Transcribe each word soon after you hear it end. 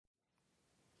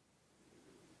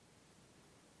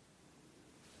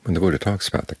When the Buddha talks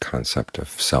about the concept of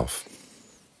self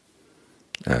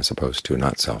as opposed to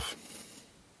not self,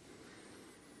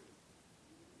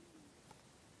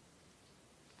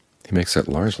 he makes it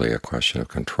largely a question of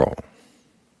control.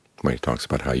 When he talks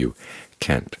about how you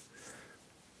can't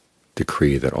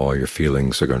decree that all your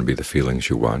feelings are going to be the feelings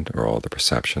you want, or all the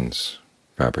perceptions,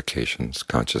 fabrications,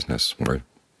 consciousness, or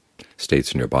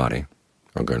states in your body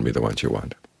are going to be the ones you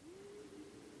want.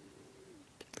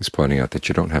 He's pointing out that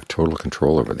you don't have total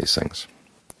control over these things.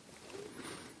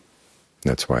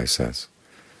 That's why he says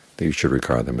that you should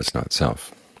regard them as not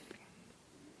self.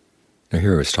 Now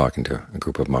here he's talking to a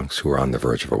group of monks who are on the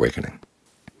verge of awakening,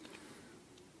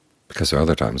 because there are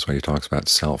other times when he talks about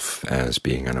self as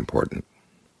being an important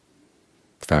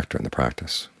factor in the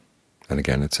practice. And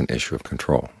again, it's an issue of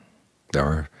control. There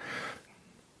are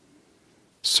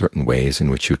certain ways in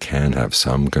which you can have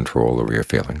some control over your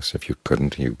feelings. If you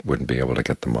couldn't, you wouldn't be able to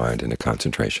get the mind into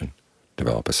concentration,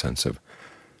 develop a sense of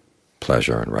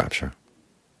pleasure and rapture.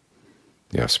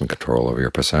 You have some control over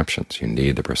your perceptions. You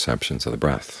need the perceptions of the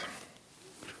breath,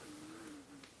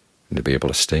 and to be able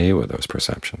to stay with those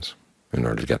perceptions in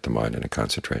order to get the mind into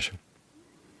concentration.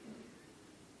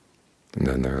 And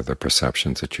then there are the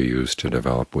perceptions that you use to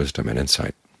develop wisdom and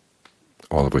insight,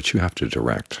 all of which you have to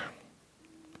direct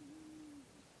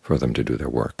for them to do their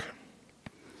work.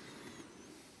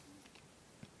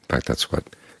 In fact, that's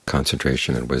what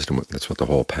concentration and wisdom, that's what the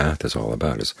whole path is all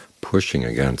about, is pushing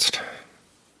against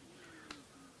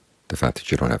the fact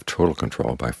that you don't have total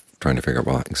control by trying to figure out,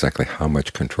 well, exactly how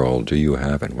much control do you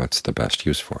have and what's the best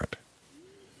use for it.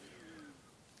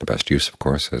 The best use, of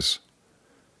course, is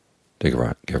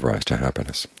to give rise to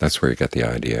happiness. That's where you get the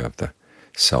idea of the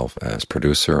self as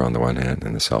producer on the one hand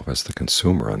and the self as the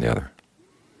consumer on the other.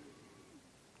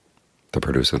 The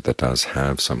producer that does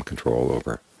have some control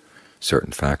over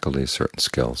certain faculties, certain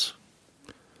skills.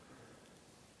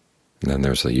 And then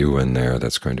there's the you in there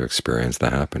that's going to experience the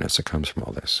happiness that comes from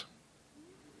all this.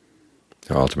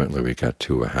 Now, ultimately we get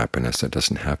to a happiness that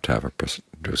doesn't have to have a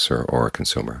producer or a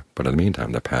consumer, but in the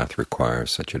meantime the path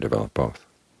requires that you develop both.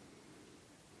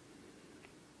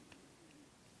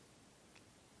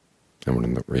 And one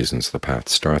of the reasons the path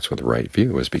starts with the right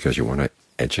view is because you want to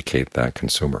educate that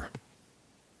consumer.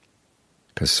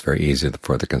 Because it's very easy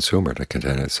for the consumer to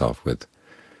content itself with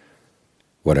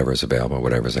whatever is available,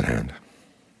 whatever is at hand.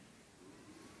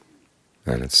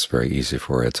 And it's very easy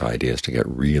for its ideas to get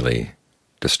really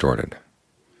distorted.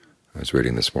 I was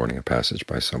reading this morning a passage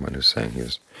by someone who's saying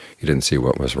he didn't see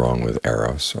what was wrong with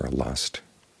eros or lust,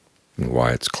 and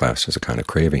why it's classed as a kind of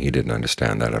craving. He didn't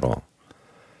understand that at all.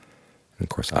 And of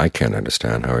course, I can't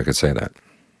understand how he could say that.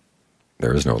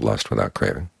 There is no lust without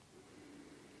craving.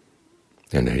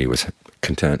 And he was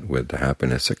content with the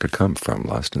happiness that could come from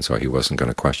lust, and so he wasn't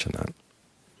going to question that.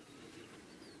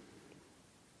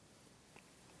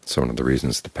 So one of the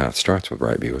reasons the path starts with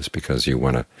right view is because you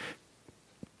want to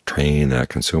train that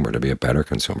consumer to be a better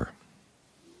consumer,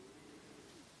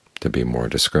 to be more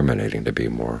discriminating, to be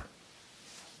more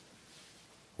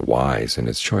wise in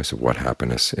its choice of what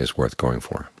happiness is worth going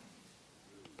for,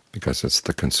 because it's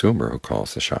the consumer who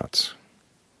calls the shots.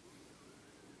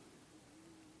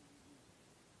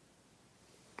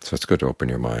 So it's good to open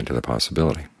your mind to the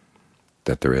possibility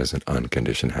that there is an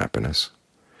unconditioned happiness,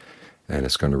 and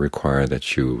it's going to require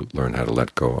that you learn how to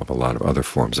let go of a lot of other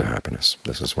forms of happiness.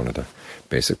 This is one of the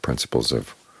basic principles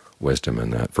of wisdom in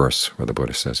that verse where the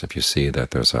Buddha says, if you see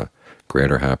that there's a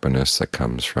greater happiness that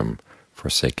comes from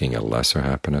forsaking a lesser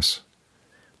happiness,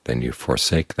 then you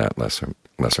forsake that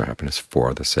lesser happiness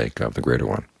for the sake of the greater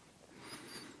one.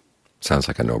 Sounds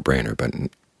like a no-brainer, but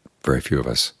very few of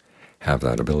us have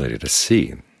that ability to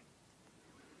see,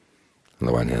 on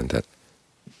the one hand, that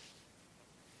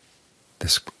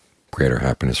this greater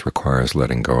happiness requires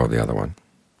letting go of the other one,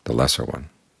 the lesser one,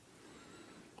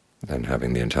 and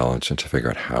having the intelligence to figure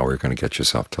out how you're going to get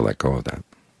yourself to let go of that.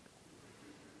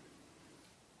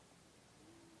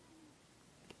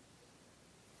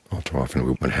 All too often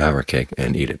we would have our cake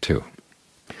and eat it too,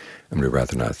 and we'd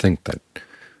rather not think that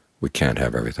we can't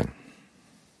have everything,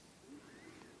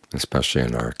 especially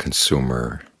in our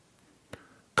consumer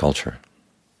culture,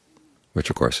 which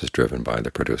of course is driven by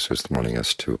the producers wanting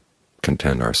us to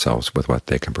content ourselves with what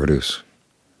they can produce.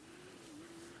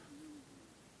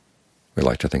 We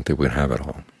like to think that we can have it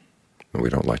all, and we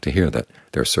don't like to hear that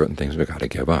there are certain things we've got to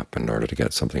give up in order to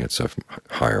get something that's of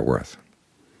higher worth.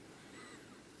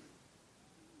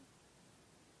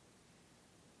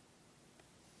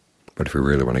 But if we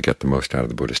really want to get the most out of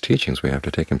the Buddha's teachings, we have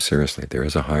to take him seriously. There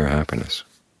is a higher happiness.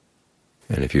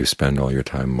 And if you spend all your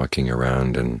time mucking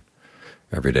around in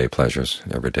everyday pleasures,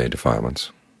 everyday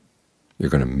defilements, you're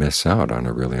going to miss out on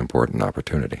a really important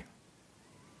opportunity.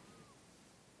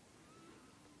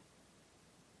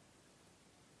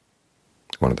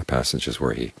 One of the passages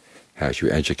where he has you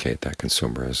educate that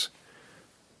consumer is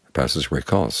a passage where he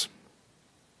calls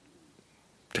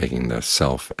taking the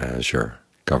self as your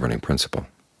governing principle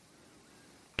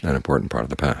an important part of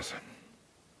the path.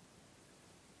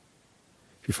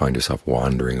 If you find yourself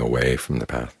wandering away from the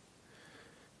path,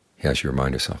 he has you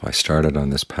remind yourself, I started on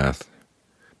this path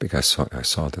because I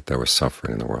saw that there was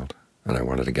suffering in the world, and I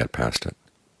wanted to get past it.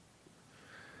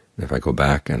 And if I go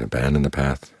back and abandon the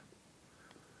path,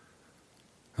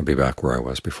 I'll be back where I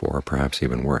was before, or perhaps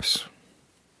even worse.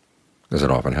 As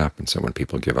it often happens that when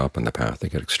people give up on the path, they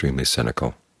get extremely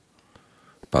cynical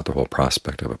about the whole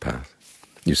prospect of a path.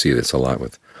 You see this a lot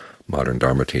with modern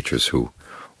Dharma teachers who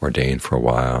ordain for a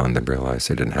while and then realize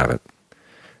they didn't have it,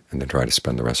 and then try to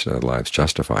spend the rest of their lives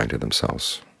justifying to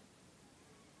themselves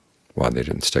why they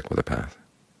didn't stick with the path.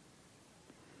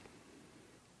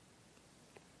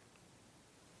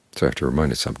 So you have to remind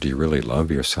yourself, do you really love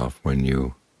yourself when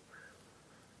you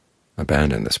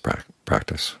abandon this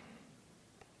practice?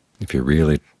 If you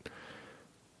really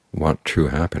want true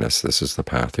happiness, this is the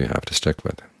path you have to stick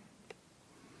with.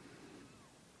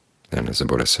 And as the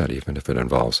Buddha said, even if it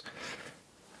involves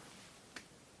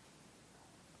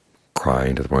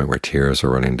crying to the point where tears are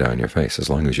running down your face, as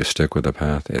long as you stick with the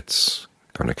path, it's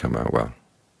going to come out well.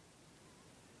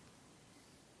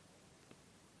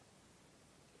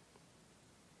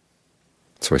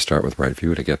 So we start with right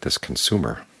view to get this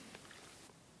consumer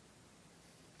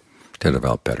to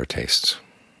develop better tastes,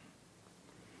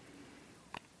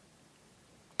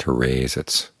 to raise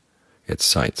its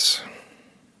sights.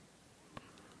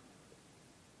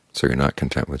 So you're not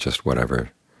content with just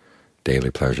whatever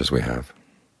daily pleasures we have.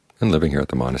 And living here at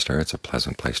the monastery, it's a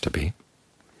pleasant place to be.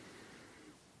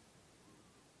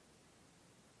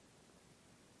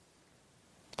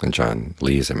 In John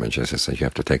Lee's images, it says you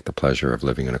have to take the pleasure of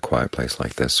living in a quiet place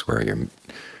like this, where your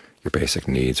basic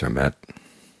needs are met,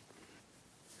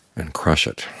 and crush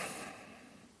it.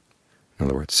 In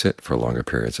other words, sit for longer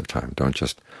periods of time. Don't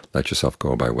just let yourself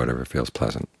go by whatever feels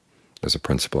pleasant. There's a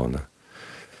principle in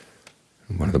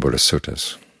one of the Buddhist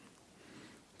suttas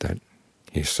that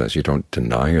he says you don't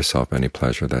deny yourself any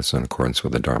pleasure that's in accordance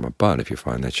with the Dharma, but if you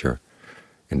find that you're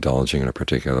indulging in a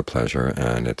particular pleasure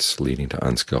and it's leading to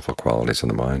unskillful qualities in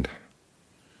the mind,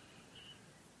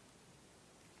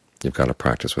 you've got to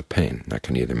practice with pain. That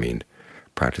can either mean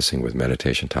practicing with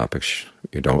meditation topics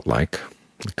you don't like,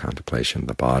 the contemplation of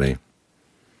the body,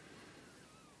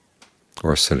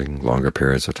 or sitting longer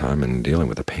periods of time and dealing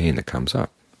with the pain that comes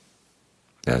up,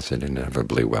 as it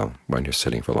inevitably will when you're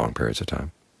sitting for long periods of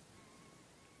time.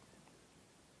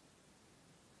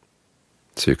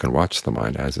 So you can watch the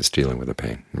mind as it's dealing with the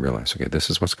pain and realize, okay, this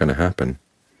is what's going to happen.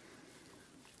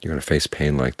 You're going to face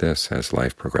pain like this as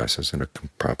life progresses, and it can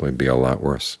probably be a lot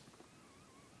worse.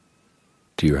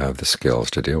 Do you have the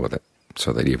skills to deal with it,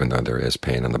 so that even though there is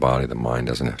pain in the body, the mind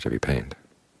doesn't have to be pained?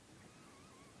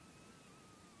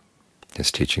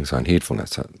 His teachings on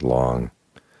heedfulness, a long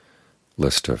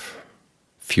list of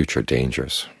future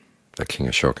dangers that King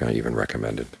Ashoka even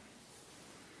recommended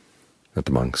that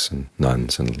the monks and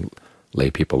nuns and lay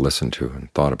people listened to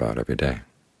and thought about every day,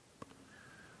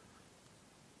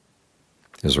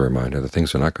 is a reminder that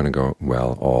things are not going to go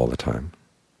well all the time,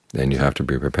 and you have to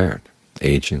be prepared.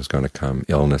 Aging is going to come,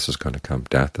 illness is going to come,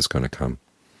 death is going to come,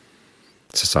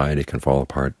 society can fall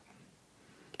apart,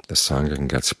 the Sangha can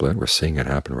get split. We're seeing it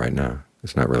happen right now.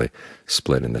 It's not really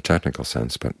split in the technical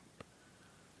sense, but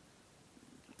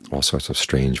all sorts of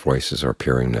strange voices are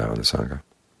appearing now in the Sangha.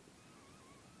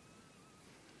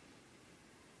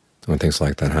 When things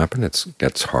like that happen, it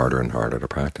gets harder and harder to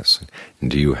practice.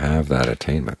 And do you have that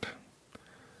attainment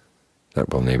that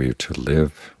will enable you to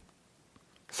live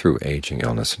through aging,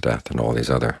 illness, and death, and all these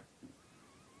other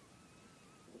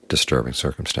disturbing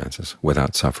circumstances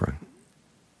without suffering?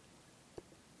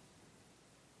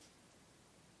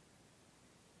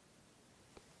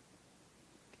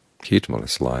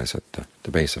 Heedfulness lies at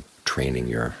the base of training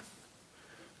your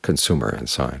consumer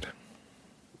inside,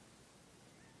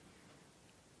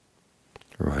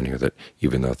 reminding you that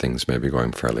even though things may be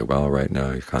going fairly well right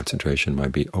now, your concentration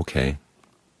might be okay.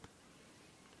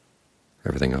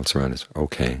 Everything else around is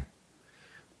okay,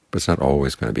 but it's not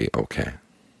always going to be okay.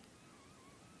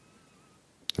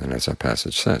 And as that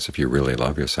passage says, if you really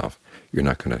love yourself, you're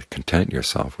not going to content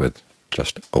yourself with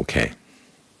just okay.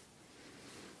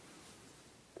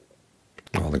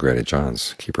 All the great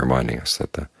Ajahns keep reminding us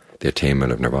that the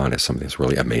attainment of nirvana is something that's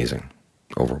really amazing,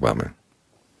 overwhelming.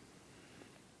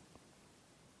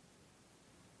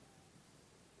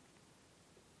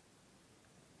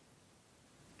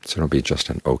 So don't be just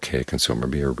an okay consumer,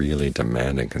 be a really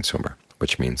demanding consumer,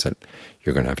 which means that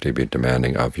you're going to have to be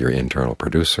demanding of your internal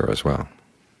producer as well.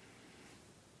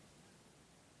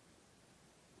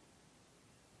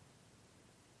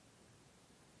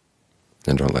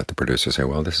 And don't let the producer say,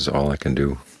 well, this is all I can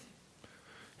do.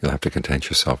 You'll have to content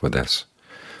yourself with this.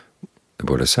 The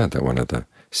Buddha said that one of the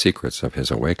secrets of his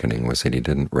awakening was that he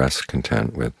didn't rest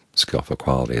content with skillful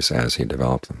qualities as he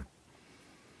developed them.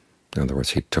 In other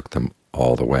words, he took them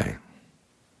all the way.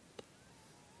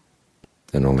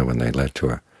 And only when they led to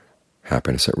a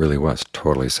happiness that really was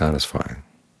totally satisfying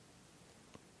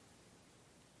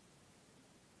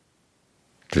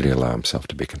did he allow himself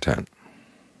to be content.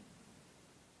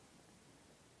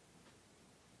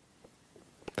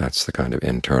 That's the kind of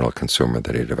internal consumer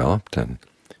that he developed, and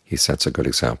he sets a good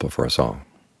example for us all.